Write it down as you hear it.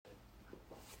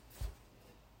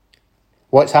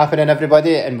What's happening,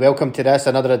 everybody, and welcome to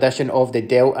another edition of the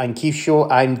Del and Keith Show.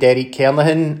 I'm Derek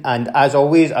Kernahan, and as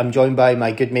always, I'm joined by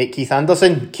my good mate Keith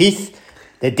Anderson. Keith,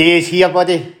 the day is here,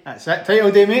 buddy. That's it,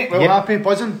 title day, mate. Well, happy,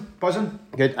 buzzing.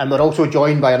 Good, and we're also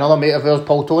joined by another mate of ours,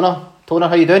 Paul Toner. Toner,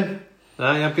 how you doing?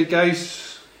 I'm good,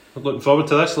 guys. I'm looking forward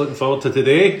to this, looking forward to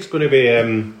today. It's going to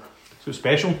be so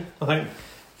special, I think.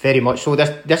 Very much so.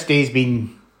 This day's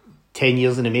been 10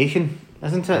 years in the making,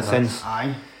 isn't it?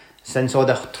 Since all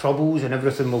the troubles and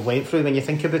everything we went through, when you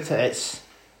think about it, it's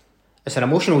an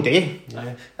emotional day.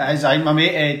 Aye. It is. My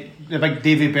mate, the big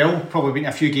Davy Bell, probably been to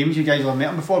a few games, you guys will have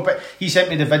met him before, but he sent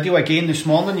me the video again this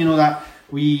morning, you know, that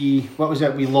we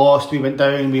lost, we went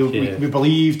down, we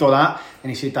believed, all that, and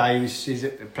he said that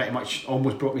it pretty much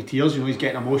almost brought me tears, you know, he's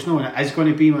getting emotional, and it is going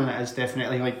to be, man, it is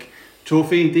definitely like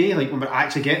trophy day, like when we're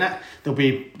actually getting it, there'll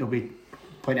be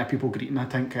plenty of people greeting. I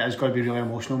think it is going to be really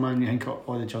emotional, man, you think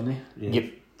of the journey.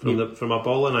 Yep. From a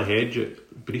ball in a hedge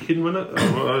at Brechin,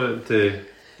 wasn't it?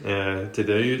 To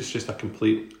now, it's just a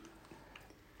complete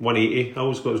 180. I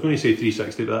was going to say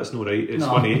 360, but that's not right. It's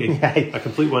 180. A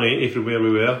complete 180 from where we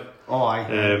were. Oh, aye.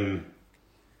 And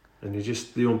you just,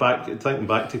 thinking back to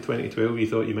 2012, you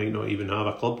thought you might not even have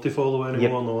a club to follow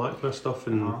anymore and all that kind of stuff.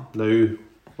 And now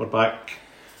we're back,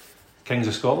 Kings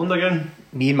of Scotland again.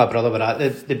 Me and my brother were at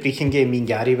the Brechin game. Me and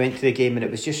Gary went to the game, and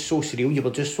it was just so surreal. You were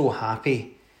just so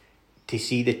happy to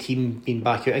see the team being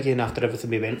back out again after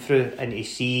everything we went through, and to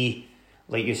see,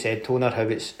 like you said, Toner, how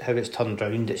it's turned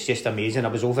round. It's just amazing. I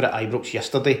was over at Ibrox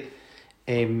yesterday.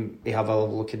 We have a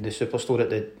look in the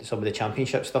Superstore at some of the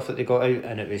championship stuff that they got out,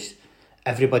 and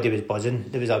everybody was buzzing.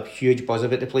 There was a huge buzz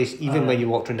about the place. Even when you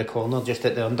walked round the corner, just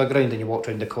at the underground, and you walked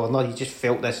round the corner, you just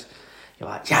felt this. You're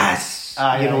like, yes,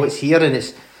 it's here, and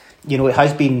it's, you know, it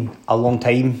has been a long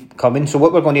time coming. So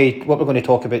what we're going to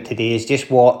talk about today is just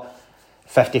what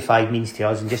 55 means to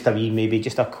us, and just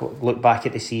a look back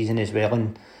at the season as well,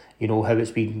 and you know how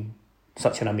it's been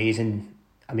such an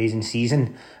amazing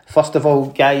season. First of all,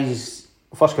 guys,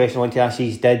 first question I want to ask you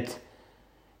is: Did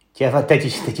you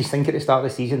think at the start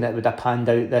of the season that it would have panned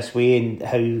out this way, and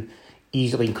how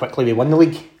easily and quickly we won the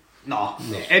league? No.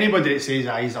 Anybody that says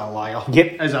that is a liar.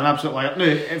 Yep, is an absolute liar. Now,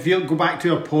 if you go back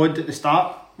to our pod at the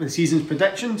start with the season's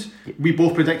predictions, we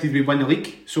both predicted we'd win the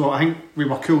league, so I think we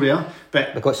were cool there.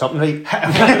 But we got something right.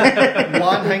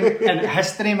 One thing in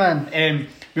history, man.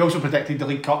 We also predicted the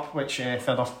League Cup, which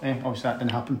obviously that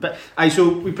didn't happen. But so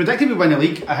we predicted we'd win the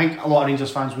league. I think a lot of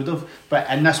Rangers fans would have, but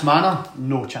in this manner,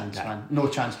 no chance, man, no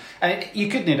chance. And you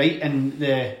couldn't write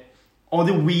in all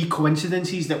the wee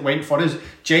coincidences that went for us.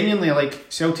 Genuinely, like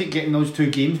Celtic getting those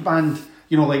 2 games banned,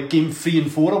 you know, like game 3 and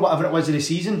 4 or whatever it was of the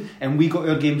season, and we got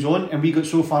our games on and we got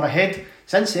so far ahead.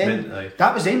 Since then,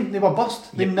 that was them. They were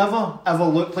burst. They never ever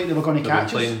looked like they were going to catch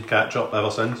us. They've been playing catch up ever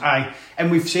since. Aye,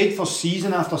 and we've said for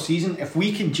season after season, if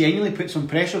we can genuinely put some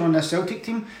pressure on this Celtic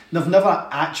team, they've never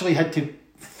actually had to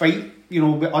fight, you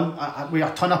know, with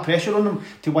a ton of pressure on them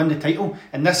to win the title.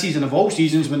 And this season, of all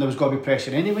seasons, when there was got to be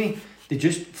pressure anyway, they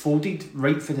just folded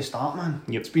right for the start, man.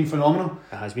 Yep. It's been phenomenal.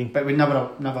 It has been. But we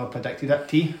never predicted it,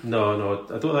 T. No,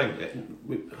 I don't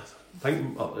think... I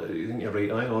think you're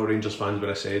right. I think all Rangers fans would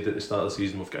have said at the start of the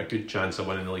season we've got a good chance of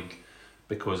winning the league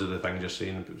because of the thing you're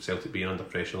saying, Celtic being under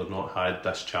pressure. They've not had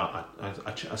this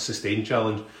a sustained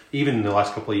challenge, even in the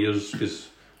last couple of years, because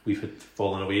we've had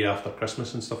fallen away after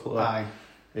Christmas and stuff like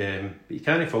that. But you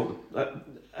can't fault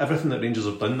everything that Rangers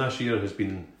have done this year has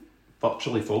been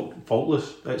virtually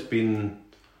faultless. It's been,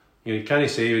 you know, you can't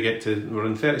say we're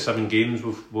in 37 games,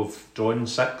 we've drawn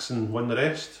 6 and won the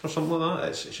rest or something like that.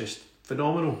 It's just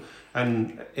phenomenal.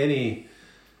 And any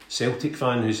Celtic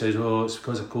fan who says, oh, it's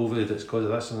because of COVID, it's because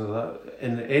of this and that,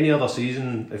 in any other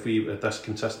season, if we had this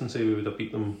consistency, we would have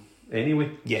beat them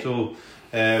anyway. Yeah. So,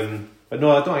 but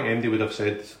no, I don't think anybody would have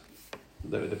said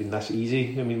that it would have been this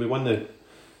easy. I mean, we won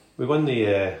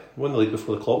the league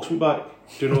before the clocks went back.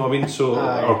 Do you know what I mean? So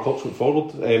our clocks went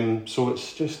forward. So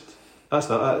it's just that's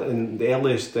that. And the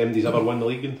earliest MD's ever won the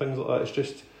league and things like that.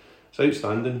 It's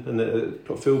outstanding, and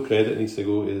full credit needs to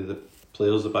go to the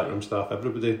players, the backroom staff,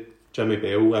 everybody, Jimmy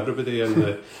Bell, everybody,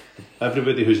 and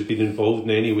everybody who's been involved in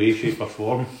any way, shape or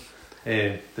form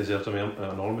deserves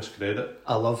enormous credit.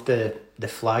 I love the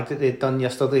flag that they'd done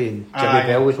yesterday, and Jimmy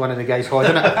Bell was one of the guys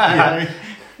holding it.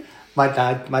 My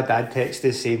dad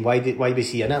texted saying, why was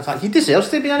he in it? It's like, he deserves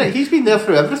to be in it. He's been there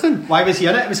through everything. Why was he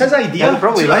in it? It was his idea. Yeah,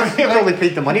 probably right. He probably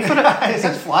paid the money for it. It's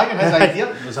his flag and his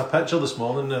idea. There's a picture this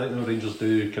morning, I think the Rangers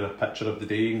do kind of picture of the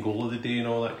day and goal of the day and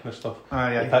all that kind of stuff.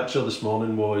 The picture this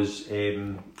morning was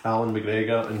Alan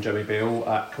McGregor and Jimmy Bell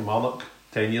at Kilmarnock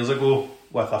 10 years ago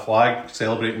with a flag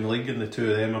celebrating the league, and the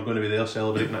two of them are going to be there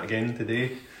celebrating it again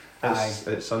today.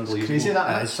 It's unbelievable. Crazy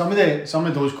that some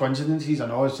of those coincidences. I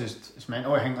know it's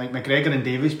mental. I think like McGregor and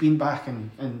Davies being back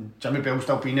and Jimmy Bell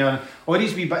still being there. And all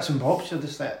these wee bits and bobs are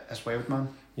just like, it's wild, man.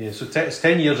 Yeah, so it's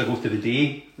 10 years ago to the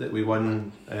day that we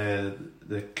won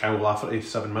the Kyle Lafferty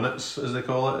 7 minutes, as they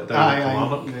call it, down at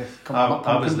Kilmarnock.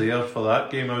 I was there for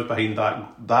that game. I was behind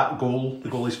that goal. The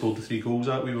goalie scored the 3 goals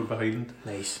that we were behind.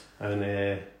 Nice. And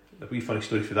a wee funny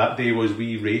story for that day was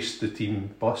we raced the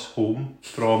team bus home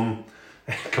from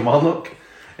Kilmarnock.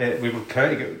 We were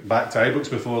trying to get back to Ibrox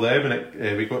before them,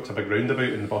 and we got to a big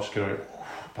roundabout and the bus kind of went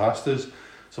past us.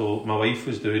 So my wife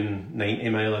was doing 90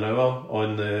 mile an hour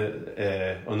on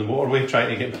the motorway trying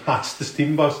to get past the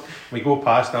steam bus. We go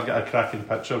past and I've got a cracking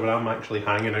picture where I'm actually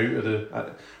hanging out of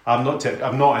the... I'm not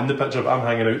in the picture, but I'm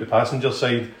hanging out the passenger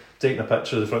side taking a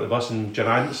picture of the front of the bus, and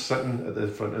Geraint's sitting at the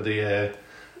front of the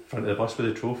bus with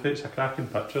the trophy. It's a cracking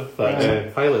picture,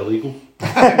 but highly illegal.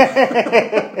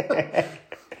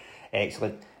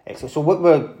 Excellent. So what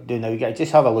we're doing now,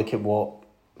 just have a look at what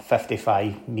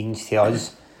 55 means to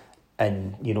us.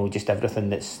 And just everything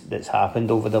that's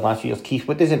happened over the last few years. Keith,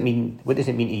 what does it mean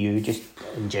to you, just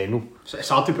in general? It's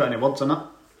hard to put into words, isn't it?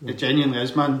 It genuinely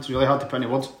is, man. It's really hard to put into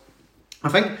words. I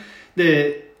think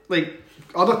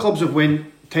other clubs have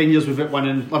went 10 years without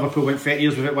winning. Liverpool went 30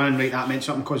 years without winning. Right, that meant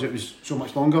something because it was so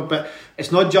much longer. But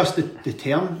it's not just the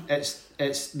term.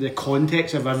 It's the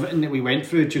context of everything that we went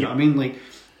through. Do you know what I mean? Like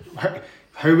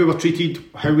how we were treated,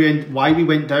 why we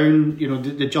went down,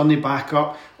 the journey back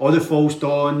up, all the false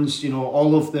dawns,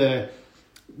 all of the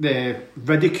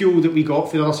ridicule that we got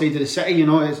for the other side of the city.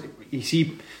 You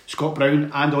see Scott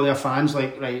Brown and all their fans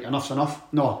like, right, enough's enough.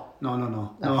 No,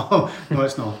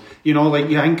 it's not.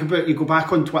 You think about, you go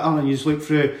back on Twitter and you just look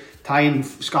through tying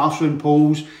scarves around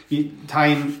poles, you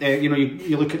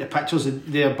look at the pictures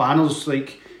of their banners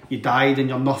like, you died and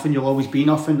you're nothing, you'll always be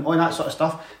nothing, all that sort of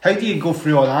stuff. How do you go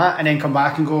through all that and then come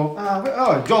back and go,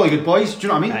 jolly good boys, do you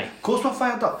know what I mean? Aye. Of course we're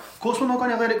fired up, of course we're not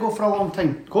going to let it go for a long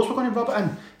time, of course we're going to rub it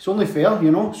in, it's only fair,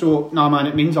 So, man,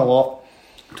 it means a lot.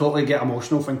 Totally get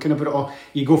emotional thinking about it all.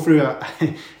 You go through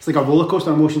it's like a roller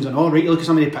coaster of emotions and all, right? You look at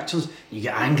some of the pictures, you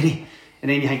get angry, and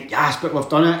then you think, yes, but we've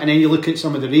done it, and then you look at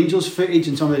some of the Rangers footage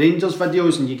and some of the Rangers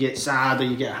videos and you get sad or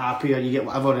you get happy or you get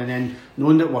whatever, and then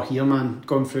knowing that we're here, man,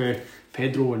 going through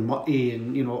Pedro and Mutty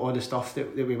and all the stuff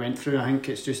that we went through, I think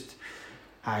it's just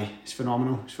it's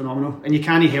phenomenal, and you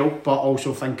can't help but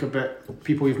also think about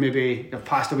people who've maybe have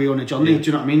passed away on the journey. Do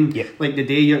you know what I mean? Yeah. Like the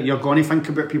day you're going to think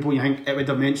about people you think it would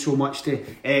have meant so much to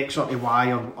X or to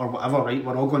Y or whatever, right?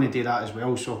 We're all going to do that as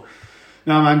well. So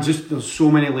man, just there's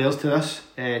so many layers to this.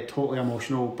 Totally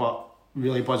emotional, but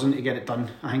really buzzing to get it done.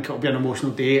 I think it'll be an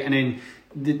emotional day, and then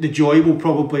the joy will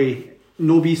probably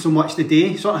no be so much the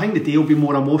day. So I think the day will be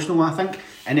more emotional, I think,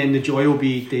 and then the joy will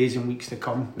be days and weeks to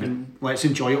come. And let's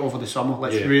enjoy it over the summer.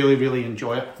 Let's really, really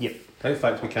enjoy it. Yep. The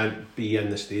fact we can't be in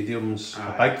the stadium's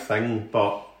a big thing,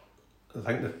 but I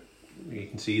think that you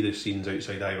can see the scenes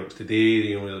outside Ibrox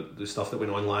today. The stuff that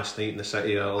went on last night in the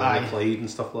city, along the Clyde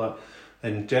and stuff like that.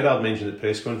 And Gerrard mentioned at the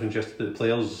press conference yesterday that the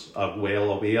players are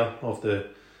well aware of the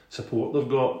support they've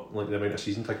got, like the amount of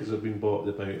season tickets that have been bought,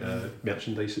 the amount of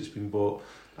merchandise that's been bought,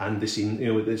 and the scene,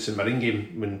 the St Mirren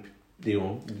game when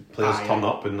players turn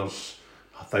up and there's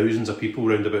thousands of people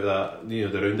round about that, the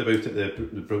roundabout at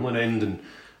the Brumlin end, and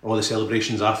all the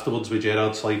celebrations afterwards with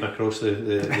Gerrard sliding across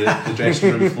the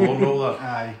dressing room floor and all that.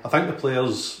 Aye. I think the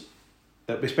players,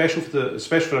 especially for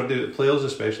everybody, the players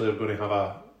especially are going to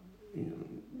have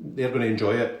they're going to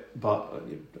enjoy it, but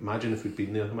imagine if we'd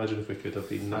been there, imagine if we could have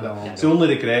been there. It's the only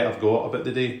regret I've got about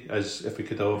the day is if we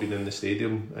could all have been in the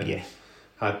stadium and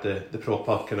had the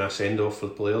proper kind of send off for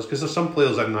the players, because there's some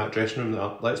players in that dressing room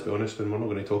that, let's be honest, and we're not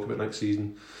going to talk about next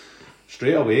season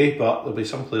straight away, but there'll be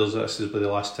some players that this will be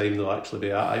the last time they'll actually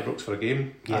be at Ibrox for a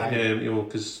game.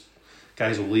 Because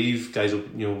guys will leave, guys will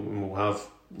will have,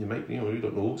 you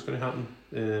don't know what's going to happen.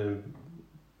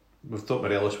 We've thought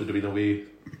Morelos would have been away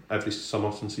every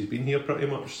summer since he's been here pretty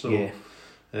much, so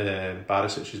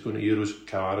Barisic is going to Euros,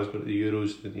 Kamara's going to the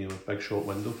Euros, big short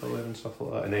window for them and stuff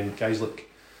like that, and then guys like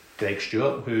Greg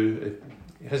Stewart, who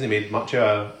hasn't made much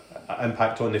of an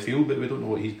impact on the field, but we don't know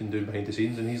what he's been doing behind the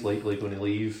scenes, and he's likely going to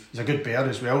leave. He's a good bear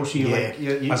as well, so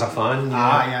as a fan.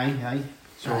 Aye.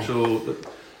 So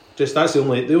just that's the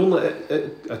only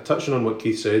touching on what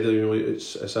Keith said,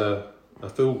 it's a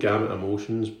full gamut of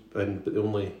emotions, but the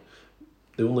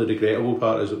only regrettable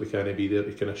part is that we can't be there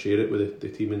to kind of share it with the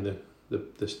team and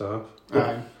the staff.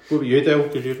 What about you, Del?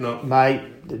 Because you've not...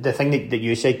 The thing that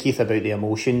you said, Keith, about the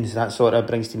emotions, that sort of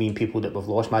brings to me people that we've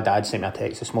lost. My dad sent me a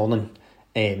text this morning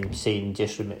saying,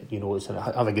 just,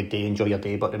 have a good day, enjoy your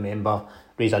day, but remember,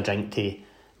 raise a drink to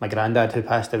my granddad who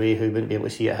passed away, who wouldn't be able to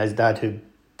see it, his dad who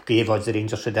gave us the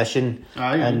Rangers tradition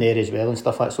in there as well and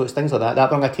stuff like that. So it's things like that. That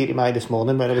brought a tear to my eye this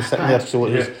morning when I was sitting there. So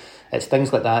it's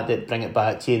things like that bring it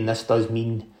back to you, and this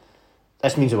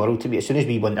means the world to me. As soon as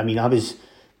we won, I mean, I was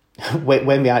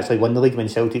when we actually won the league, when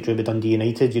Celtic drew with Dundee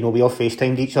United, you know, we all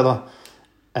FaceTimed each other,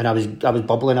 and I was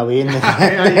bubbling away in there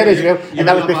as well. And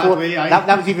that was before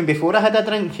that was even before I had a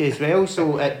drink as well.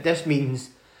 So this means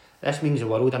the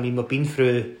world. I mean, we've been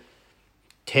through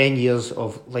 10 years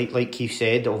of like Keith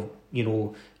said, of, you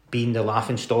know, being the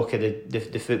laughing stock of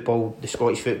the football, the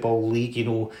Scottish Football League. You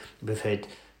know, we've had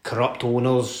corrupt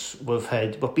owners, we've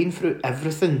been through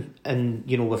everything, and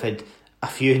you know, we've had a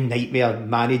few nightmare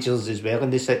managers as well in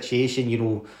the situation. You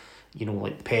know,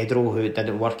 like Pedro, who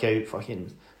didn't work out,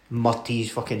 fucking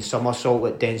Murty's fucking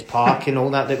somersault at Dens Park and all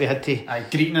that we had to.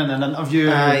 Greeting in an interview.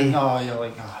 You're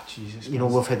like, Jesus. You know,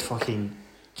 we've had fucking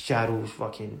Charles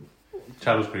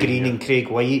Green and Craig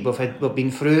White. We've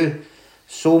been through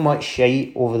so much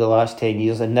shite over the last 10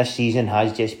 years, and this season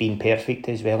has just been perfect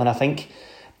as well. And I think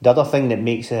the other thing that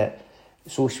makes it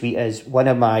so sweet is one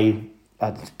of my,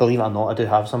 believe it or not, I do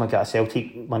have some. I got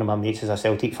one of my mates is a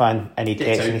Celtic fan, and he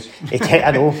texts me.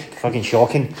 I know, fucking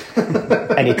shocking.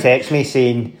 And he texts me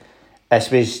saying,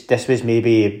 this was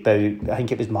maybe about, I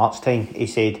think it was March time. He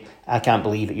said, I can't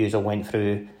believe it. You all went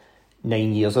through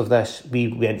 9 years of this. We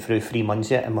went through 3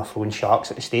 months of it, and we're throwing sharks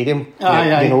at the stadium.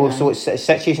 So it's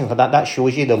situations like that. That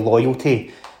shows you the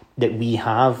loyalty that we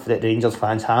have, that the Rangers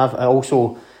fans have. And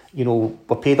also, you know,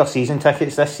 we paid our season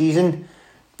tickets this season,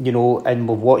 you know, and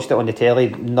we've watched it on the telly.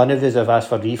 None of us have asked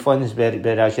for refunds,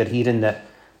 whereas you're hearing that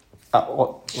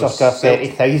circa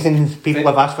 30,000 people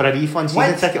have asked for a refund.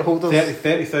 Season ticket holders,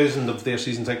 30,000 of their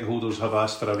season ticket holders have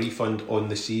asked for a refund on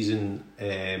the season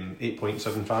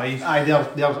 8.75.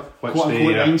 They're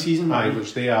quote-unquote 9 season.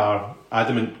 Which they are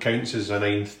adamant counts as a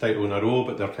 9th title in a row,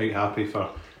 but they're quite happy for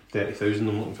 30,000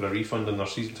 of them looking for a refund on their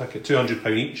season ticket.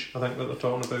 £200 each, I think, that they're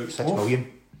talking about. 6 million.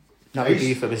 That would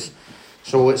be if it was.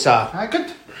 So it's a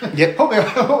good. Yep. Hope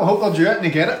they'll do it and they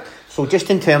get it. So just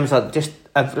in terms of just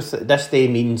everything, this day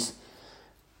means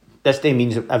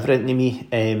everything to me.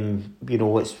 You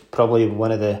know, it's probably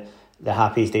one of the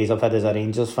happiest days I've had as a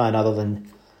Rangers fan, other than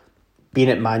being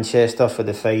at Manchester for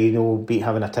the final,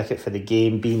 having a ticket for the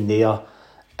game, being there,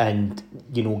 and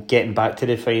you know, getting back to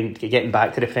the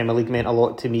Premier League meant a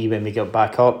lot to me when we got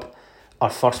back up. Our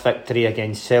first victory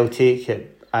against Celtic at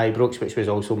Ibrox, which was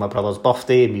also my brother's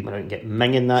birthday, and we went out and get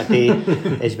minging that day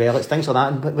as well. It's things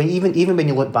like that. But even when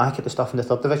you look back at the stuff in the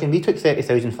third division, we took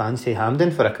 30,000 fans to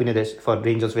Hampden for for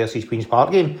Rangers versus Queen's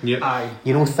Park game. Yep.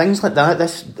 You know, things like that.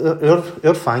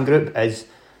 Our fan group is,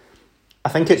 I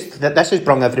think this has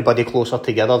brought everybody closer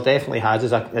together. Definitely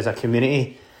has as a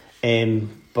community.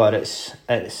 But it's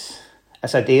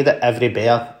a day that every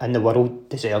bear in the world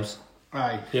deserves.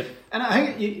 Aye. Yep. And I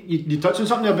think you touched on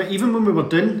something there, but even when we were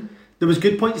doing, there was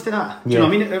good points to that. Do you know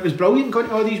what I mean? It was brilliant going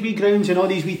to all these wee grounds and all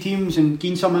these wee teams and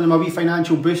getting some of them a wee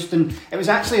financial boost, and it was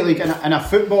actually like in a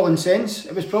footballing sense,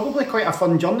 it was probably quite a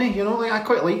fun journey, you know, like I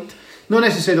quite liked. Not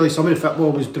necessarily some of the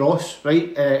football was dross,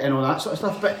 right, and all that sort of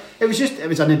stuff, but it was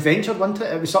an adventure, wasn't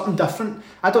it? It was something different.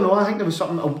 I don't know, I think there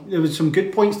was some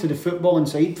good points to the footballing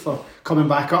side for coming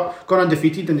back up, going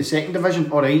undefeated in the second division.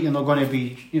 Alright, you're not going to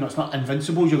be, you know, it's not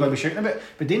invincibles you're going to be shouting about,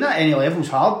 but doing that at any level's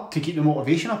hard to keep the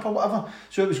motivation up or whatever.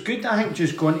 So it was good, I think,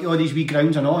 just going to all these wee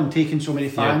grounds and all, and taking so many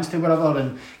fans to wherever,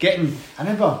 and getting, I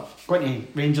remember going to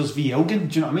Rangers v Elgin,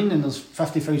 do you know what I mean? And there's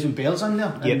 50,000 bears in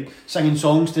there, and singing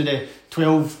songs to the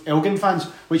 12 Elgin fans,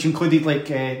 which included like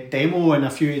Demo and a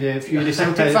few of the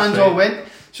Celtic fans all went.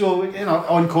 So, you know,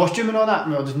 on costume and all that,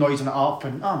 and we were just noising it up,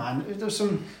 and oh man, there's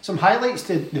some highlights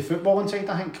to the football inside.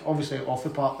 I think obviously off the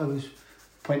park there was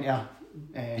plenty of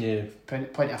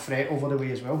threat over the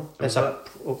way as well. It's a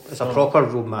proper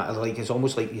road map. Like, it's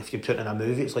almost like if you put in a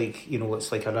movie, it's like, you know,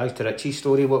 it's like a Rags to Riches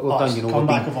story what we've done. You know,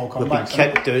 we've been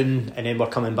kicked down, and then we're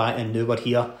coming back, and now we're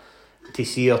here to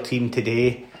see our team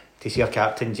today, to see our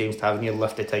captain James Tavernier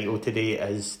lift the title today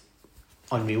is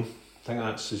unreal. I think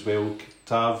that's as well.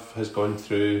 Tav has gone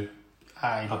through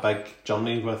a big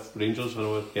journey with Rangers. I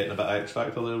know we're getting a bit of X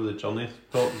Factor there with the journey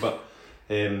talk, but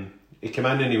he came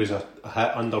in and he was a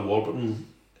hit under Warburton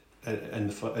in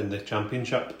the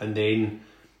Championship, and then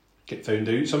get found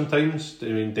out sometimes. I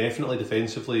mean, definitely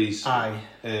defensively he's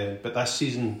but this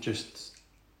season just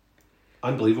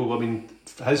unbelievable. I mean,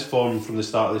 his form from the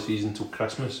start of the season till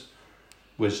Christmas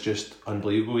was just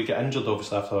unbelievable. He got injured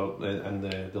obviously after in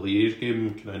the Liège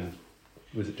game,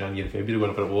 was it January, February,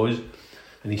 whatever it was,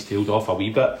 and he's tailed off a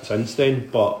wee bit since then.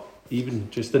 But even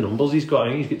just the numbers he's got,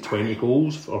 I think he's got 20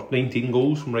 goals or 19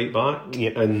 goals from right back,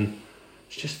 and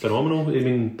it's just phenomenal. I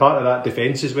mean, part of that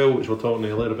defence as well, which we were talking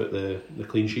earlier about the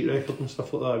clean sheet record and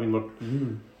stuff like that. I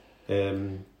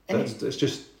mean, it's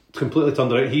just completely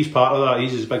turned around. He's part of that.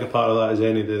 He's as big a part of that as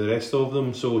any of the rest of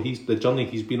them. So the journey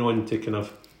he's been on to kind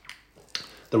of.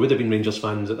 There would have been Rangers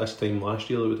fans at this time last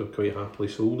year that would have quite happily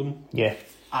sold him. Yeah.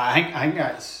 I think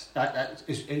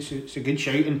it's a good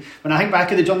shout. And when I think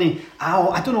back at the journey,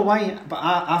 I don't know why, but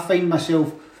I find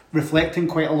myself reflecting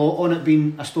quite a lot on it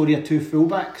being a story of two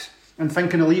fullbacks and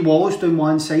thinking of Lee Wallace down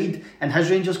one side and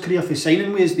his Rangers career for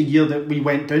signing with us the year that we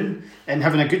went down and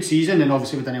having a good season, and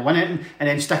obviously we didn't win it, and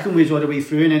then sticking with us all the way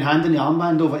through and then handing the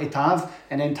armband over to Tav,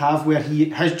 and then Tav where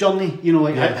his journey, you know,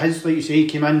 like his, like you say, he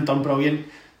came in, done brilliant,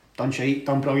 done shite,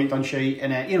 done brilliant, done shite,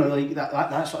 and you know, like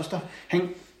that sort of stuff. I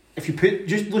think if you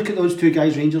just look at those two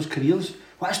guys' Rangers careers,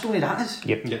 what a story that is.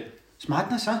 Yep. Yeah. It's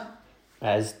madness, huh?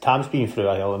 As Tam's been through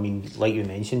a hill, I mean, like you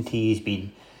mentioned, he's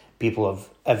been. People have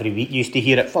every week used to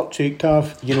hear it. Fuck Tuke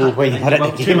Tav, you know, when you're at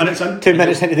the game. 2 minutes in. 2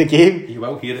 minutes into the game. You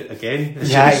will hear it again.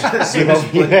 Yeah, you will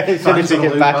hear it as soon as they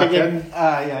get back again.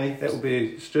 Aye. It'll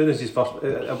be Struan as his first.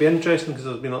 It'll be interesting because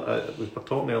there's been. We were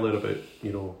talking earlier about,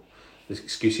 you know, the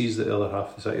excuses that the other half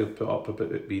of the city have put up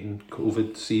about it being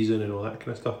COVID season and all that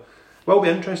kind of stuff. Well,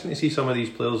 it'll be interesting to see some of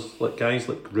these players, like guys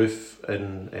like Roof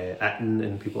and Itten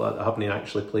and people that haven't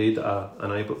actually played at an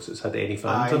Ibrox that's had any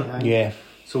fans in it. Yeah.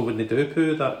 So when they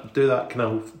do that kind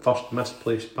of first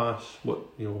misplaced pass, what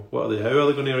are they? How are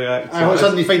they going to react? All of a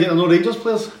sudden you find out they're no Rangers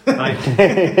players.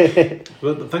 Aye.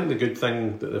 But I think the good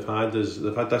thing that they've had is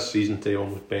they've had this season to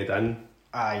almost bed in.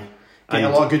 Aye. Getting a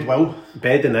lot of goodwill.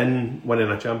 Bedding in, winning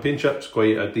a championship's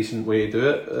quite a decent way to do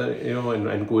it,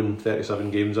 and going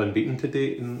 37 games unbeaten to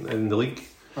date in the league.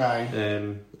 Aye.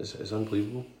 It's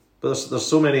unbelievable. But there's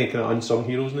so many kind of unsung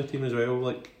heroes in the team as well,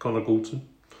 like Connor Goldson.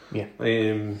 Yeah.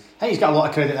 I think he's got a lot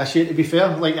of credit this year, to be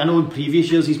fair. Like, I know in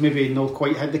previous years he's maybe not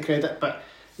quite had the credit, but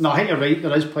no, I think you're right,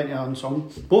 there is plenty of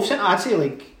unsung. Both, I'd say,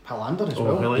 like Helander as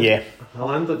well. Helander. Yeah.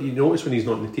 Helander, you notice when he's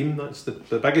not in the team, that's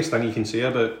the biggest thing you can say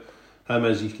about him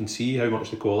is you can see how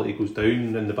much the quality goes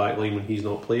down in the back line when he's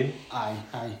not playing.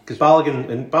 Aye. Because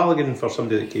Balogun, for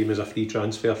somebody that came as a free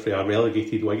transfer for a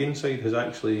relegated Wigan side, has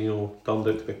actually, turned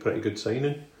out to be a pretty good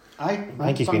signing. I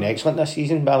think he's been excellent this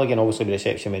season. Balogun, obviously with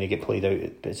reception when he get played out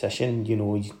at position,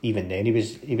 even then he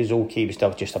was okay. He was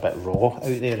still just a bit raw out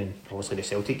there, and obviously the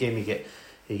Celtic game he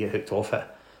get hooked off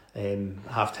at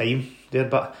half time there.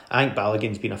 But I think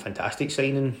Balogun's been a fantastic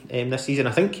signing this season.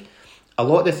 I think a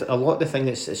lot of the thing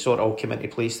that's sort of all come into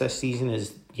place this season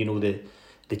is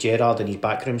the Gerrard and his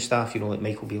backroom staff, like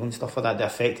Michael Beale and stuff like that. The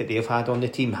effect that they've had on the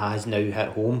team has now hit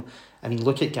home. I mean,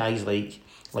 look at guys like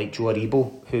Joe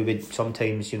Aribo, who would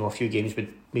sometimes, a few games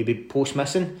would maybe post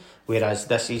missing, whereas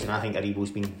this season I think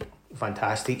Aribo's been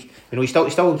fantastic. He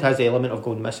still has the element of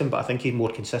going missing, but I think he's more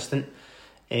consistent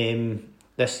this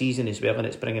season as well, and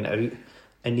it's bringing it out.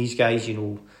 And these guys,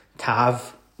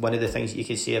 Tav, one of the things that you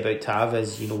could say about Tav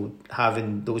is,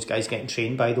 having those guys getting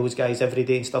trained by those guys every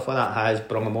day and stuff like that has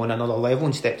brought him on another level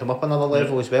and stepped him up another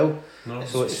level as well. No.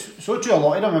 So it's so true, a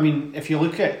lot of them. I mean, if you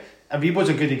look at Aribo's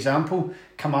a good example.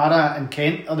 Kamara and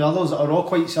Kent are the others that are all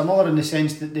quite similar in the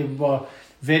sense that they were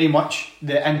very much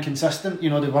the inconsistent. They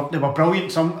were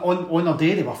brilliant. Some on their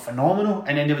day they were phenomenal,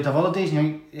 and then they would have other days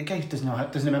and you think, the guy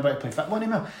doesn't remember how to play football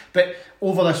anymore. But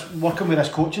over this working with this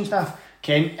coaching staff,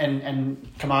 Kent and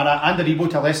Kamara and Aribo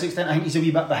to a lesser extent, I think he's a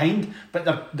wee bit behind, but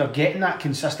they're getting that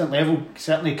consistent level.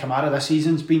 Certainly Kamara this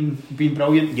season's been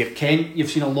brilliant. Yep. Kent,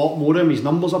 you've seen a lot more of him. His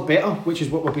numbers are better, which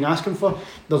is what we've been asking for.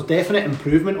 There's definite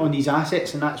improvement on these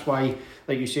assets, and that's why,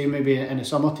 like you say, maybe in the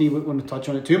summer tea we won't touch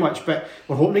on it too much, but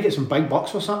we're hoping to get some big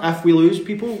bucks for some. If we lose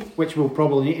people, which we'll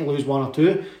probably need to lose one or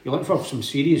two, you're looking for some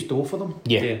serious dough for them.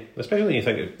 Yeah. Especially when you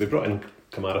think we brought in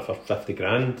Kamara for 50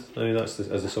 grand. I mean, that's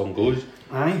as the song goes.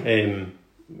 Aye.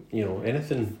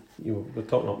 Anything, we're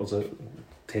talking upwards of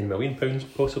 £10 million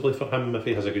possibly for him if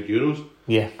he has a good Euros.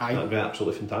 Yeah. Aye. That'd be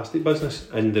absolutely fantastic business.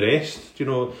 And the rest,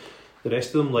 the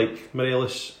rest of them, like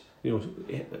Morelos,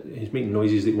 he's making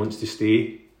noises that he wants to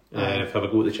stay if ever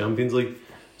go to the Champions League.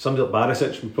 Somebody like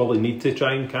Barisic would probably need to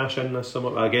try and cash in this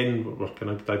summer. Again, we're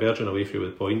kind of diverging away from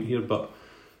the point here, but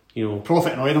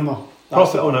Profit on them though.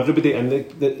 Profit on everybody, and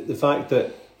the fact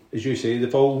that, as you say,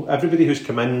 everybody who's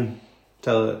come in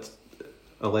to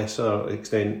a lesser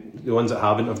extent, the ones that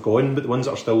haven't have gone, but the ones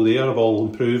that are still there have all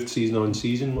improved season on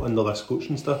season under this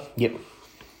coaching stuff. Yep.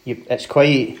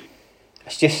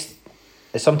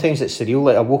 Sometimes it's surreal.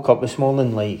 Like, I woke up this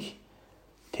morning like,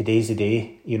 today's the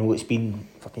day. It's been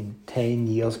fucking 10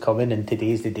 years coming, and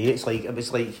today's the day. It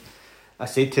was like I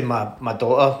said to my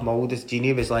daughter, my oldest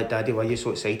Jeannie, was like, Daddy, why are you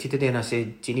so excited today? And I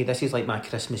said, Jeannie, this is like my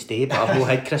Christmas day, but I've not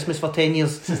had Christmas for 10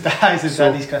 years. This is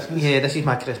Daddy's Christmas. Yeah, this is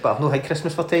my Christmas, but I've not had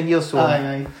Christmas for 10 years, so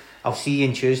Aye. I'll see you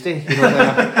on Tuesday, you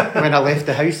know, when I left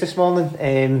the house this morning.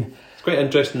 It's quite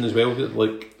interesting as well, that,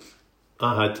 like,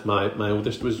 I had my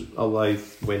oldest was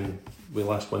alive when we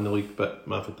last won the league, but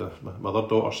I've had my other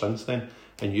daughter since then,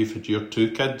 and you've had your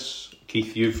 2 kids.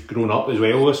 Keith, you've grown up as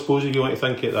well, I suppose, if you want to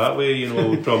think it that way, you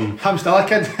know, from... I'm still a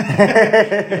kid.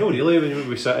 No, really, when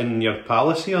we sit in your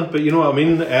palace here, but you know what I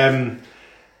mean?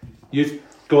 You've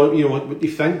got, you know, what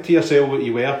you think to yourself what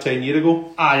you were 10 years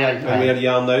ago, and where you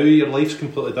are now, your life's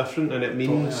completely different, and it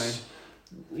means,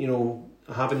 you know,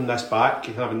 having this back,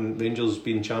 having Rangers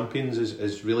being champions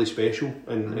is really special,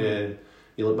 and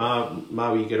you know,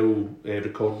 my wee girl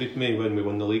recorded me when we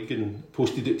won the league and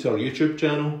posted it to our YouTube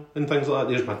channel and things like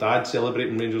that. There's my dad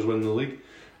celebrating Rangers winning the league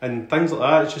and things like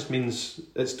that. It just means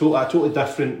it's a totally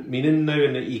different meaning now,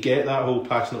 and that you get that whole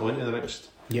passing it on to the next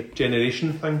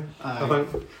generation thing. I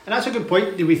think, and that's a good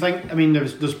point. Do we think? I mean,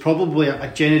 there's probably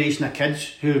a generation of kids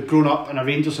who have grown up in a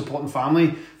Rangers supporting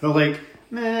family who are like,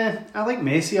 meh, I like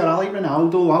Messi, or I like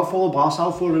Ronaldo, I'll follow Barca,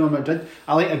 I'll follow Real Madrid,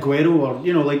 I like Aguero, or,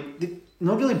 you know, like,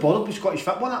 not really bothered with Scottish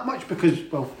football that much, because,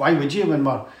 well, why would you when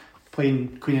we're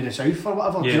playing Queen of the South or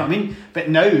whatever? Do you know what I mean? But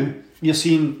now you're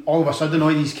seeing all of a sudden all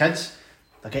these kids,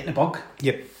 they're getting the bug.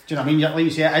 Yep. Do you know what I mean? Like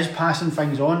you say, it is passing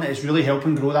things on. It's really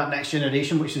helping grow that next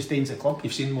generation, which sustains the club.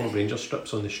 you've seen more Rangers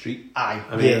strips on the street. Aye.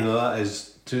 I mean, that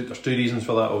is there's 2 reasons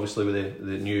for that. Obviously, with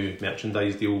the new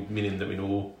merchandise deal, meaning that we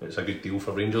know it's a good deal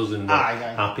for Rangers and they're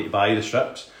happy to buy the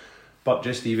strips. But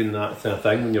just even that kind of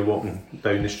thing, when you're walking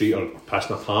down the street or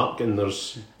passing a park and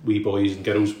there's wee boys and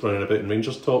girls running about in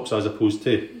Rangers tops, as opposed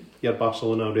to your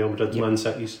Barcelona, Real Madrid, Man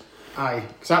Cities. Aye,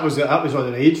 because that was all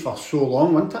the rage for so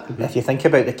long, wasn't it? If you think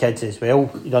about the kids as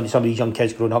well, you know, some of these young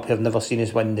kids growing up who have never seen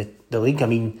us win the league. I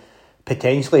mean,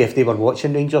 potentially if they were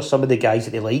watching Rangers, some of the guys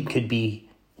that they like could be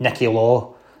Nicky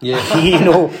Law. Yeah, you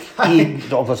know,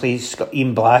 obviously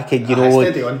Ian Black, and you know,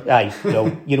 aye,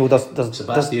 well, you know, there's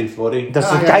Sebastian Forey. There's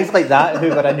guys like that who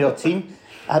were in your team.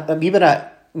 We were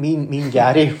at me and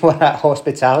Gary were at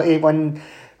hospitality one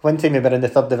time. We were in the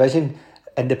 3rd division,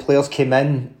 and the players came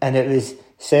in, and it was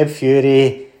Seb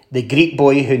Fury, the Greek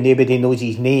boy who nobody knows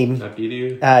his name.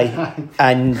 Aye,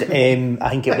 and I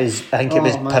think it was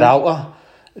Peralta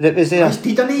that was there.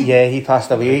 Didn't he? Yeah, he passed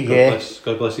away.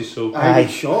 God bless his soul. Aye,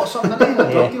 shot or something,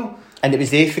 didn't he? And it was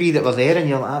they 3 that were there, and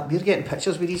you're like, we're getting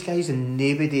pictures with these guys, and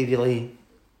nobody really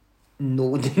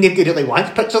wants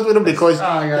pictures with them, because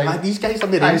man, these guys are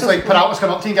the Rangers. It's like Peralta's come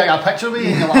up to you and get a picture with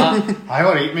you, and you're like, aye,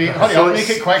 alright mate, hurry up, make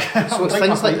it quick. So it's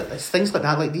things like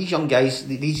that, like these young guys,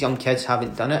 these young kids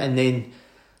haven't done it. And then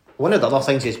one of the other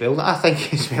things as well that I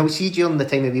think as well, see, during the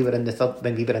time when we were in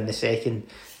the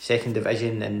second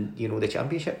division and, you know, the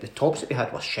championship, the tops that we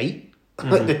had were shite.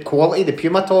 The quality, the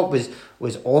Puma top was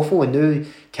awful, and now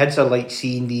kids are like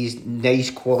seeing these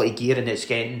nice quality gear, and it's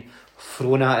getting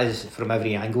thrown at us from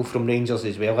every angle from Rangers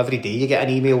as well. Every day you get an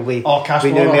email with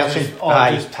new merchant.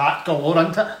 Just tat galore,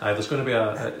 isn't it? Aye, there's going to be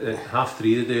at 3:30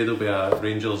 today, there'll be a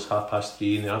Rangers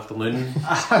 3:30 in the afternoon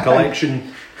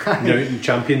collection.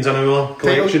 Champions in our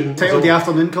collection. Titled the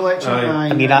afternoon collection. Aye.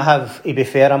 I mean, I have, to be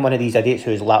fair, I'm one of these idiots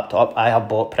who's lapped up. I have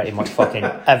bought pretty much fucking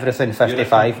everything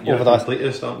 55 you're over the last.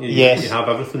 Completist, aren't you? Yes. You have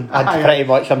everything. Pretty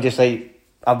much, I'm just like,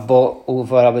 I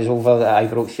was over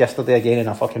at Ibrox yesterday again, and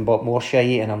I fucking bought more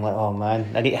shit, and I'm like, oh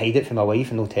man, I need to hide it from my wife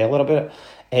and not tell her about it.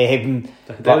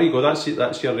 There you go. That's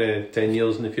your 10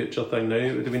 years in the future thing now.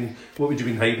 It would have been, what would you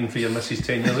have been hiding for your missus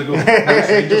 10 years ago?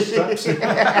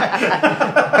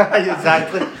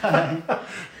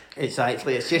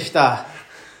 Exactly. It's just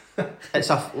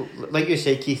like you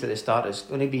said, Keith, at the start. It's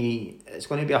going to be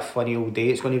a funny old day.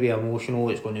 It's going to be emotional.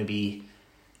 It's going to be,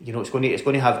 you know, it's going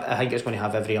to have. I think it's going to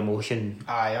have every emotion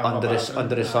under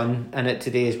the sun in it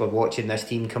today as we're watching this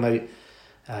team come out,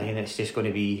 and it's just going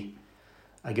to be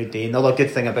a good day. Another good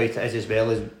thing about it is as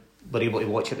well is we're able to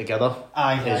watch it together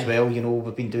as well. You know,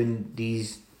 we've been doing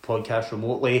these podcasts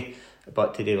remotely,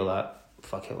 but today we're like,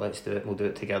 fuck it, let's do it. We'll do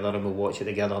it together and we'll watch it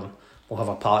together. And we'll have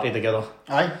a party together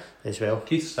as well.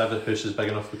 Keith's house is big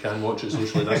enough we can watch it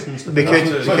socially distanced. we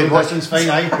can watch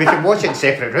it in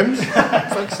separate rooms.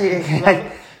 Fuck's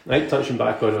sake. Right, touching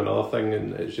back on another thing,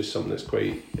 and it's just something that's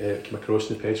quite came across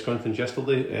in the press conference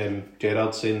yesterday.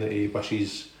 Gerrard saying that he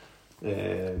wishes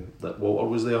that Walter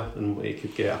was there and he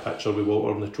could get a picture with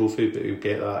Walter and the trophy, but we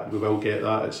will get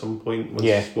that at some point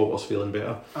once Walter's feeling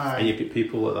better. And you've got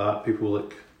people like that, people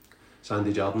like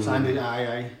Sandy Jardine,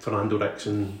 Fernando Ricks,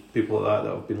 and people like that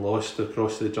have been lost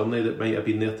across the journey that might have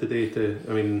been there today.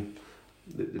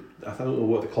 I don't know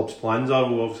what the club's plans are.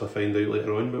 We'll obviously find out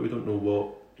later on, but we don't know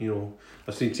what,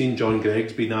 I've seen John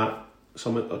Gregg's been at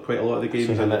quite a lot of the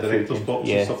games in the director's box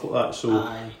and stuff like that, so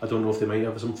I don't know if they might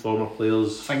have some former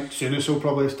players. I think Souness will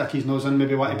probably stick his nose in,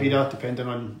 maybe want to be there, depending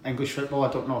on English football.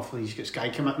 I don't know if he's got Sky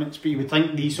commitments, but you would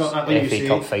think these sort of, like FA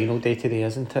Cup final day today,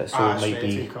 isn't it? So it might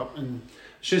be FA Cup and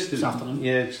it's just this afternoon.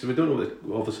 Yeah, we don't know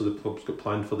what obviously the club's got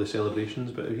planned for the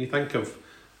celebrations, but if you think of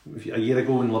a year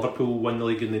ago when Liverpool won the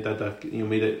league and they did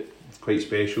made it quite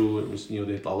special, it was they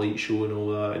had a light show and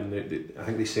all that, and I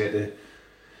think they set the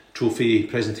trophy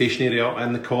presentation area up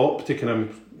in the Kop to kind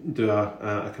of do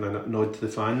a kind of nod to the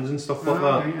fans and stuff like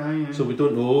that. Aye. So we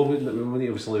don't know. We need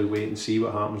to obviously wait and see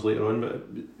what happens later on, but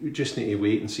we just need to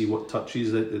wait and see what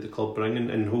touches the club bring,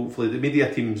 and hopefully the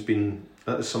media team's been.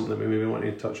 That is something that we maybe want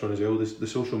to touch on as well. The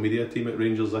social media team at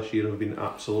Rangers this year have been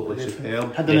absolutely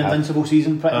superb. Had an invincible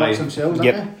season pretty much themselves,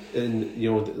 haven't they? And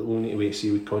we'll need to wait to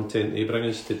see what content they bring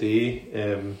us today,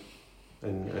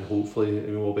 and hopefully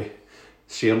we'll be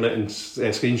sharing it and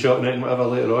screenshotting it and whatever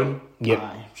later on. Yep.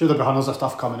 Aye. Sure, there'll be hundreds of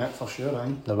stuff coming out for sure.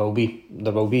 Aye. There will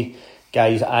be.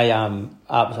 Guys, I'm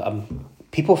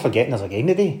people forgetting there's a game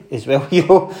today as well,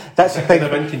 That's a kind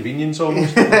of inconvenience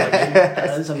almost.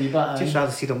 It is a wee bit. Just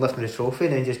rather see them lifting the trophy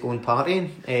and then just going partying.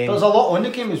 There's a lot on the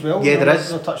game as well. Yeah, there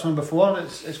is. We were touching on before. It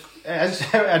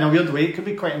is in a weird way. It could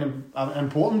be quite an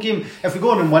important game. If we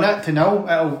go on and win it to 0,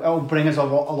 it'll bring us a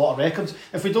lot of records.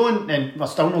 If we don't, then we're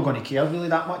still not going to care really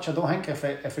that much. I don't think if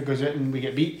it goes out and we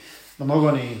get beat, we're not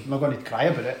going to cry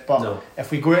about it. But if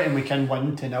we go out and we can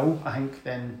win to 0, I think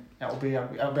then it'll be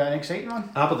an exciting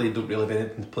one. Aberdeen don't really have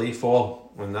anything to play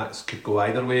for, and that could go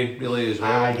either way really as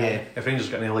well. If Rangers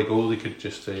get an early goal, they could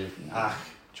just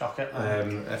chuck it.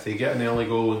 If they get an early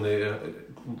goal and they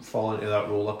fall into that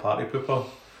role of party pooper,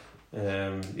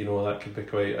 that could be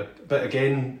quite. But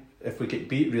again, if we get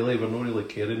beat, really, we're not really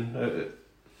caring.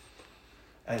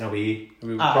 In a way,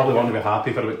 we probably want to be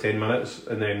happy for about 10 minutes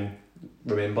and then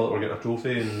remember that we're getting a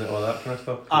trophy and all that kind of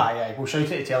stuff. We'll shout it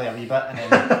to telly a wee bit and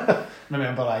then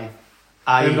remember.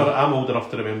 I'm old enough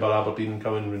to remember Aberdeen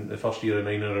coming the first year of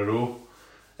 9 in a row,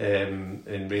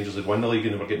 and Rangers had won the league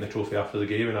and they were getting the trophy after the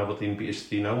game, and Aberdeen beat us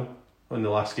 3-0 on the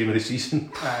last game of the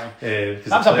season.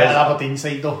 That's a better Aberdeen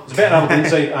side though. It's a better Aberdeen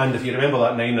side, and if you remember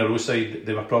that 9 in a row side,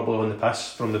 they were probably on the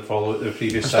piss from the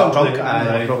previous still Saturday.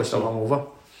 Drunk, probably still hungover.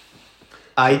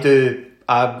 I do.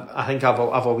 I think I've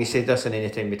always said this, and any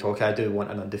time we talk, I do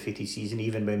want an undefeated season.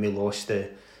 Even when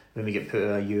we get put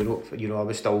out of Europe, I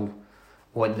was still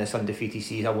wanting this undefeated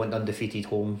season. I want undefeated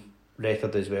home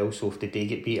record as well. So if they do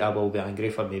get beat, I will be angry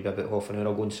for maybe about half an hour.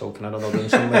 I'll go and sulk in another room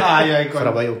somewhere for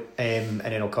a while, and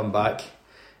then I'll come back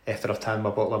after I've tanned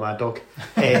my bottle of Mad Dog.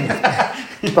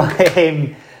 But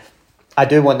I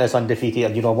do want this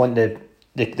undefeated. I want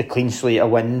the clean slate of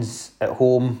wins at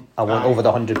home. I want over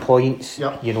the 100 points.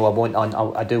 Yep.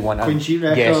 I do want clean sheet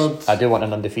record. Yes, I do want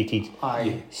an undefeated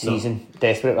season.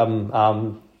 Desperate.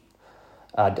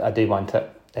 I do want it.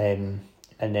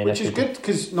 And then which is good,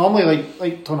 because normally,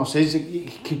 like Tono says, you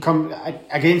can come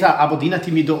against that Aberdeen, a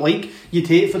team you don't like. You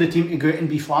take for the team to go out and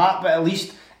be flat, but at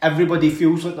least everybody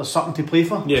feels like there's something to play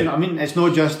for. Do you know what I mean? It's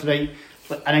not just an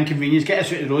inconvenience. Get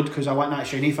us out of the road because I want that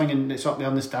shiny thing and it's up there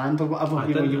in the stand or whatever.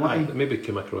 You want to maybe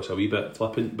come across a wee bit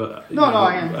flippant, but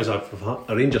as a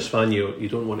Rangers fan, you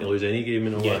don't want to lose any game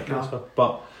and all that kind of stuff.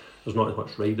 But there's not as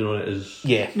much riding on it as...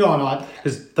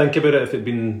 Because think about it, if it'd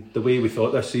been the way we thought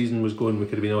this season was going, we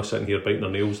could have been all sitting here biting our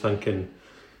nails thinking,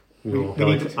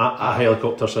 a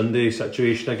helicopter Sunday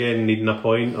situation again, needing a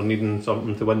point or needing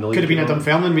something to win the league. Could have been a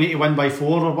Dunfermline, we need to win by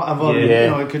 4 or whatever.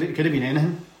 It could have been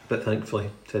anything. But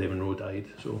thankfully, Terry Monroe died,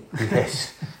 so...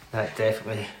 Yes, that's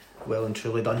definitely well and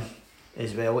truly done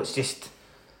as well. It's just...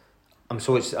 I'm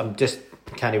just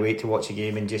can't wait to watch the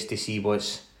game and just to see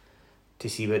what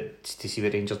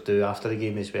Rangers do after the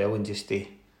game as well, and just to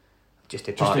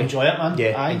enjoy it, man.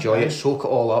 Enjoy it, soak it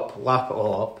all up, lap it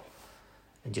all up,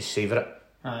 and just savour it.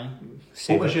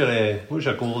 What was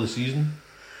your goal of the season?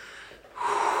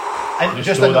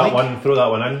 Just throw that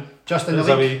one in. Just in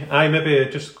the league. Maybe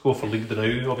just go for league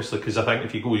now, obviously, because I think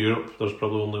if you go Europe, there's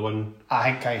probably only one.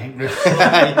 I think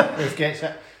Ruth gets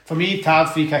it. For me, Tad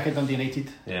free kick at Dundee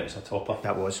United. Yeah, it was a topper.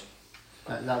 That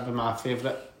would be my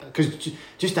favourite, because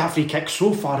just that free kick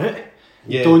so far out.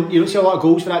 Yeah. You don't see a lot of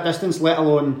goals for that distance, let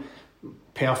alone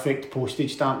perfect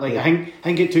postage stamp. I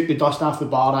think it took the dust off the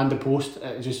bar and the post.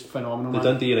 It was just phenomenal. The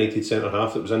Dundee United centre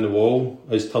half that was in the wall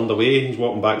has turned away. He's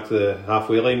walking back to the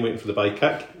halfway line waiting for the by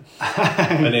kick,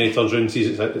 and then he turns around and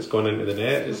sees it's gone into the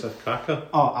net. It's a cracker.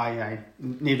 Aye.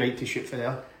 No right to shoot for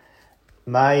there.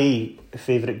 My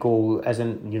favourite goal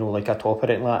isn't like a topper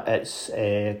or anything like that. It's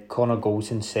Connor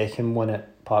Goldson's second one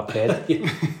at Parkhead.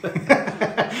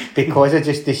 Because of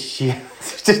just the sheer,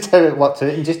 just how it worked out,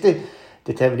 and just the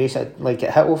determination. Like,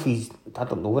 it hit off I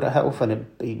don't know where it hit off, and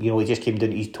he just came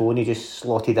down to his toe and he just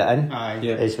slotted it in.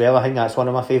 As well. I think that's one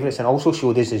of my favourites, and also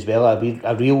showed us as well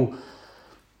a real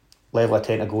level of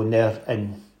talent to go in there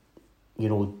and,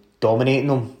 dominating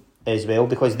them as well,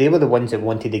 because they were the ones that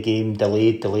wanted the game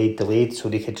delayed so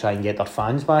they could try and get their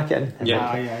fans back in. And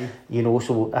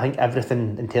so I think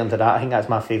everything in terms of that, I think that's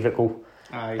my favourite goal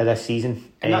of this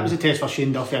season. And that was a test for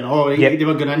Shane Duffy and all. They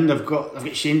were going in, they've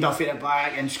got Shane Duffy at the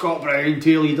back and Scott Brown,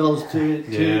 two leaders,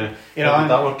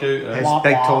 that work out. His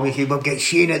big Tommy Huber, get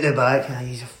Shane at the back.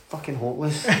 He's fucking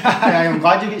hopeless. I'm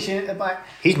glad you get Shane at the back.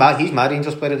 He's my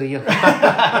Rangers player of the year.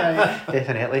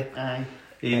 Definitely.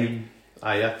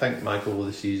 I think my goal of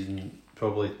the season,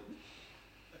 probably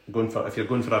if you're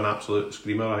going for an absolute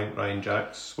screamer, I think Ryan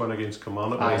Jack's one against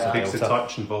Kilmarnock, when he takes the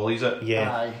touch and volleys it.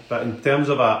 But in terms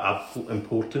of a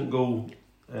important goal,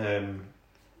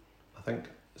 I think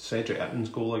Cedric Itten's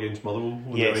goal against Motherwell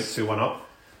when they went 2-1 up.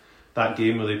 That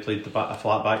game where they played a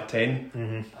flat back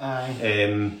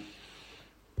 10.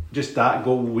 Just that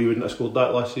goal, we wouldn't have scored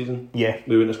that last season. We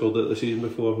wouldn't have scored it the season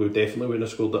before. We definitely wouldn't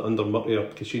have scored it under Murray or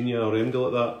Caixinha or Remdi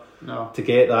like that. No. To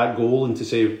get that goal and to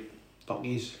say,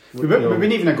 duckies. We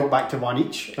wouldn't even have got back to one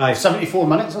each. 74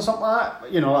 minutes or something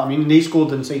like that. They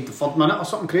scored inside the third minute or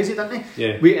something crazy, didn't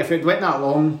they? If it went that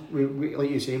long, we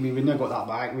like you say, we wouldn't have got that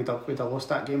back. We'd have lost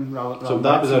that game. So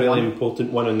that was a really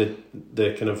important one, and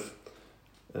the kind of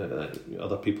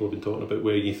other people have been talking about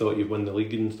where you thought you'd win the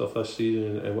league and stuff this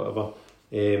season and whatever.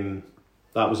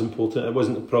 That was important. It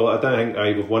wasn't probably. I don't think I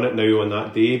would have won it now on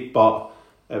that day, but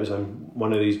it was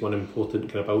one important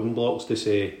kind of building blocks to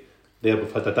say there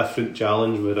we've had a different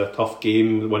challenge with a tough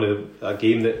game, a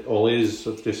game that always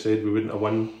have just said we wouldn't have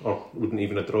won or wouldn't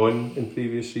even have drawn in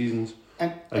previous seasons,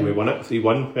 and we won it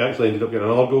 3-1. We actually ended up getting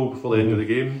another goal before the end of the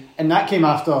game, and that came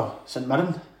after St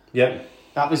Mirren.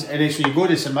 That was so you go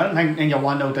to St Mirren and you're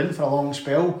 1-0 in for a long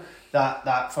spell.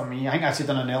 That for me, I think I said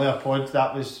in an earlier pod,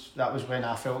 that was when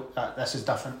I felt that this is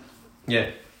different.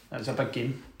 It was a big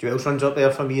game. Duels runs up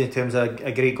there for me in terms of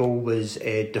a great goal was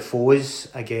Defoe's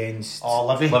against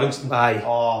Livingston.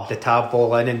 The tab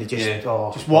ball in and they just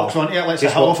walks onto it, lets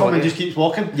it hit off him and just keeps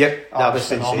walking. That was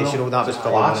sensational. That was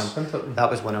class. That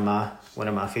was one of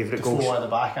my favourite goals. Defoe at the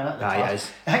back in it. It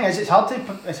is. The thing is,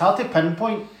 it's hard to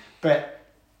pinpoint, but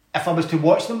if I was to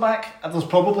watch them back, there's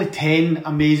probably 10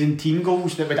 amazing team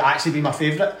goals that would actually be my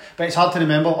favourite. But it's hard to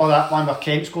remember that one where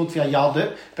Kent scored for a yard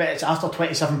out, but it's after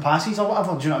 27 passes or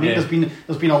whatever. Do you know what I mean?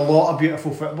 There's been a lot of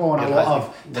beautiful football and a lot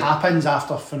of tap-ins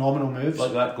after phenomenal moves.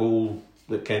 Like that goal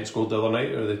that Kent scored the other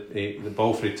night, or the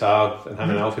ball for Tab and him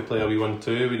and Alfie play a wee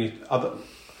 1-2. When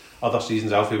other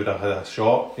seasons, Alfie would have had a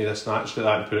shot, he'd have snatched at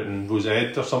that and put it in Rose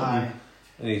Ed or something.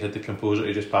 And he had the composure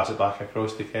to just pass it back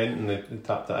across to Kent and they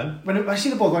tapped it in. When I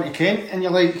see the ball going to Kent and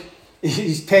you're like,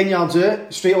 he's 10 yards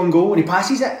out, straight on goal, and he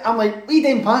passes it, I'm like, what are you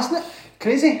doing passing it?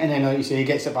 Crazy. And then like you say, he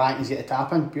gets it back and he's got a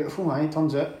tap in. Beautiful, it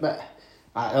turns out. But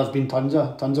there's been tons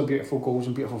of beautiful goals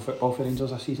and beautiful football for Rangers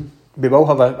this season. We will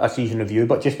have a season review,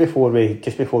 but just before we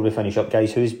finish up,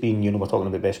 guys, who's been, we're talking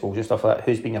about best goals and stuff like that,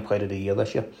 who's been your player of the year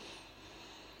this year?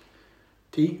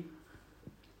 T?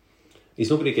 He's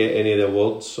not going to get any of the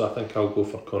awards, so I think I'll go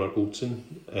for Connor Goldson.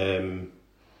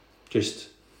 If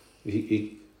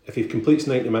he completes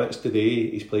 90 minutes today,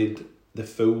 he's played the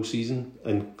full season,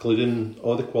 including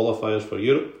all the qualifiers for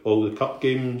Europe, all the cup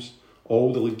games,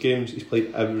 all the league games. He's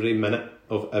played every minute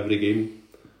of every game,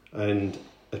 and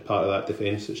as part of that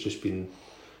defence, it's just been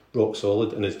rock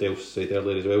solid. And as Del said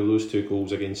earlier as well, those 2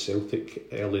 goals against Celtic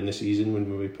early in the season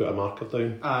when we put a marker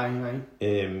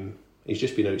down. He's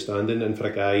just been outstanding, and for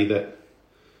a guy that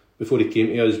before he came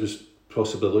to us was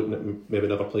possibly looking at maybe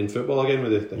never playing football again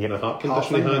with the kind of heart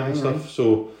condition he had and stuff.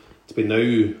 So to be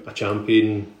now a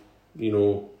champion,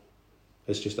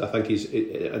 it's just, I think he's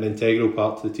an integral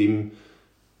part to the team,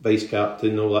 vice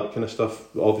captain, all that kind of stuff.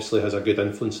 Obviously has a good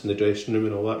influence in the dressing room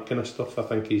and all that kind of stuff. I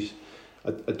think he's, I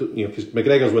don't, because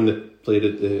McGregor's won the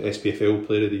SPFL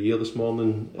Player of the Year this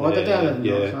morning. I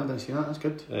didn't see that. That's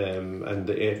good. And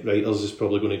the writers is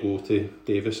probably going to go to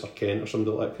Davis or Kent or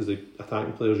something like that, because the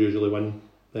attacking players usually win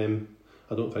them.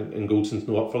 I don't think, and Goldson's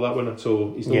not up for that one,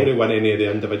 so he's not going to win any of the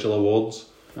individual awards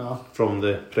from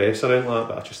the press or anything like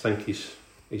that. But I just think he's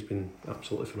been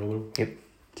absolutely phenomenal.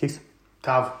 Keith?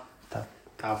 Tav.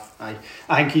 Aye.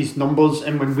 I think his numbers,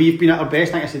 and when we've been at our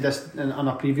best, I think I said this on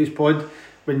a previous pod,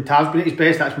 when Tav's been at his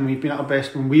best, that's when we've been at our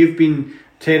best. When we've been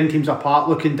tearing teams apart,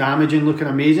 looking damaging, looking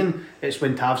amazing, it's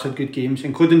when Tav's had good games,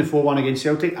 including the 4-1 against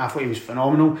Celtic. I thought he was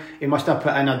phenomenal. He must have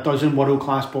put in a dozen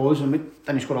world-class balls and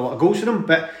didn't score a lot of goals for them,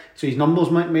 but so his numbers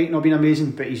might not have been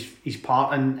amazing, but his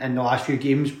part in the last few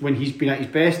games when he's been at his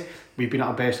best, we've been at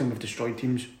our best and we've destroyed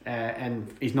teams,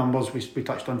 and his numbers we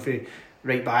touched on for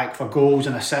right back for goals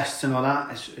and assists and all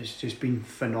that, it's just been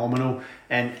phenomenal.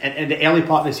 And in the early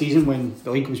part of the season when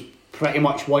the league was pretty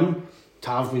much won,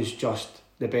 Tav was just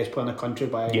the best player in the country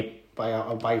by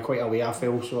quite a way, I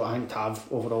feel. So I think Tav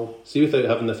overall. See, without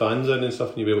having the fans in and stuff,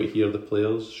 and you'll be able to hear the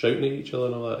players shouting at each other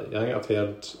and all that. I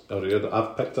think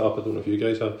I've picked it up. I don't know if you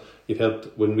guys have. You've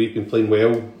heard when we've been playing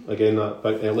well again that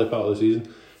early part of the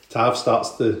season. Tav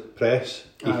starts the press.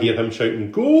 You hear him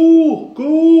shouting "Go,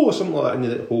 go" or something like that, and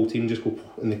the whole team just go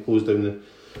and they close down the.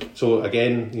 So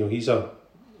again, he's a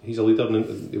leader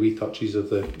in the wee touches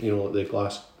of the the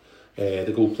glass.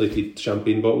 The gold-plated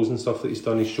champagne bottles and stuff that he's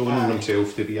done. He's shown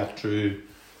himself to be a true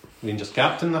Rangers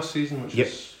captain this season, which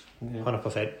is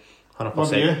 100%. What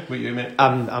about you, mate?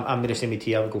 I'm going to say me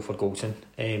too. I would go for Goldson.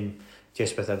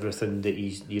 Just with everything that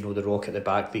he's, the rock at the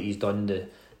back that he's done, the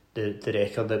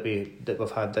record that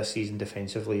we've had this season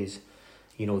defensively is,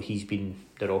 he's been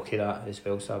the rock of that as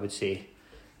well. So I would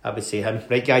say him.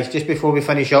 Right, guys. Just before we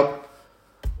finish up,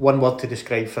 one word to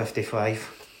describe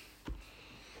 55.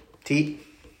 T.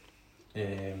 God,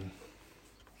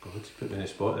 you put me in the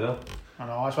spot there. I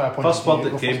know, that's why I pointed. First word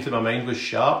that came to my mind was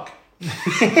shark.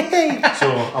 So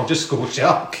I'll just go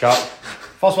shark.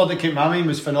 First word that came to my mind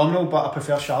was phenomenal, but I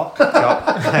prefer shark.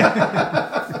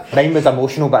 Mine was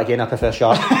emotional, but again I prefer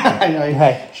shark.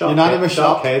 Shark unanimous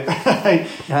shark head.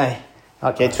 Aye.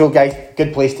 Okay, so guys,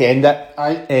 good place to end it.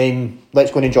 Aye.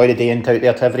 Let's go and enjoy the day out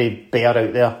there. To every bear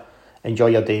out there, enjoy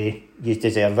your day. You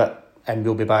deserve it. And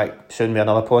we'll be back soon with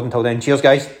another pod. Until then, cheers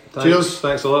guys. Cheers.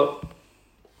 Thanks a lot.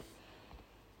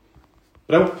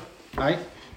 Bro. Aye.